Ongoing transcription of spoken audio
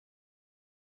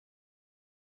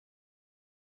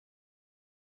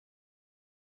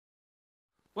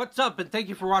What's up, and thank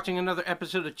you for watching another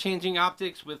episode of Changing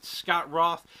Optics with Scott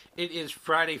Roth. It is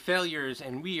Friday Failures,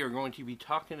 and we are going to be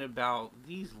talking about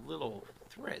these little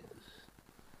threads.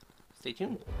 Stay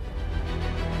tuned.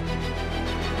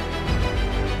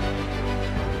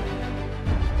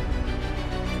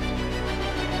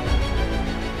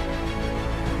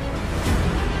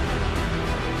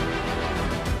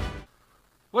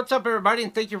 What's up, everybody,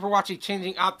 and thank you for watching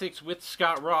Changing Optics with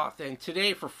Scott Roth. And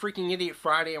today, for Freaking Idiot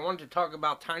Friday, I wanted to talk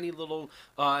about tiny little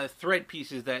thread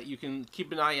pieces that you can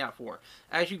keep an eye out for.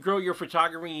 As you grow your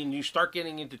photography and you start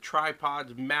getting into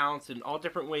tripods, mounts, and all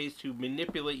different ways to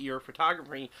manipulate your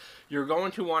photography, you're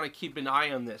going to want to keep an eye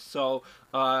on this. So,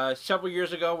 several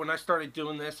years ago, when I started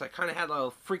doing this, I kind of had a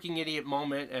freaking idiot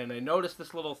moment, and I noticed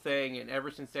this little thing, and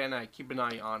ever since then, I keep an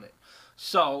eye on it.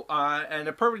 So, and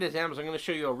a perfect example is I'm going to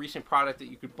show you a recent product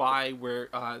that you could buy where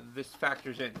this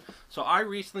factors in. So I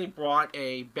recently bought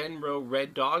a Benro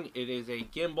Red Dog. It is a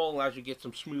gimbal, allows you to get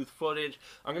some smooth footage.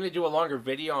 I'm going to do a longer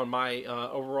video on my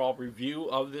overall review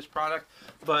of this product.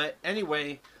 But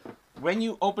anyway, when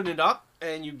you open it up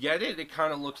and you get it, it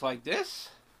kind of looks like this.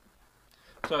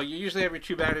 So you usually have your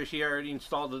two batteries here. I already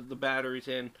installed the batteries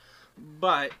in.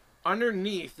 But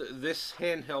underneath this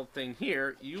handheld thing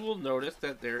here, you will notice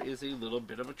that there is a little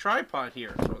bit of a tripod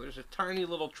here. So there's a tiny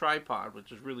little tripod,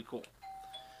 which is really cool.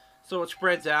 So it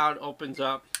spreads out, opens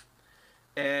up,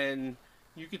 and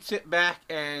you could sit back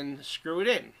and screw it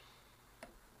in.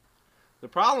 The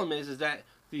problem is that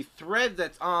the thread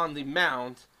that's on the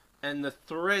mount and the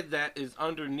thread that is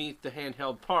underneath the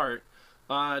handheld part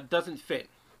doesn't fit.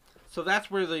 So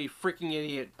that's where the freaking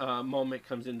idiot moment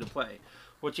comes into play.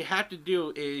 What you have to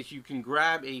do is you can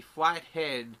grab a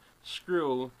flathead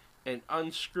screw and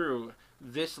unscrew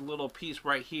this little piece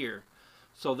right here.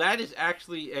 So that is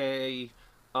actually a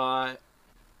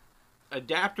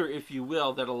adapter, if you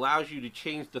will, that allows you to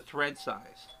change the thread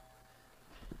size.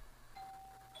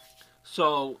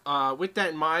 So with that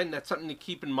in mind, that's something to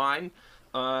keep in mind.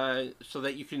 So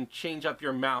that you can change up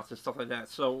your mounts and stuff like that.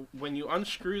 So when you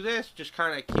unscrew this, just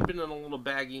kind of keep it in a little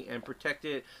baggie and protect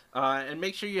it, and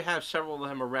make sure you have several of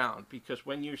them around, because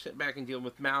when you sit back and deal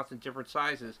with mounts in different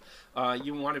sizes,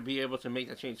 you want to be able to make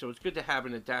that change. So it's good to have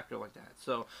an adapter like that.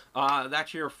 So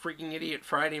that's your Freaking Idiot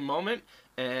Friday moment,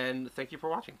 and thank you for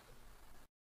watching.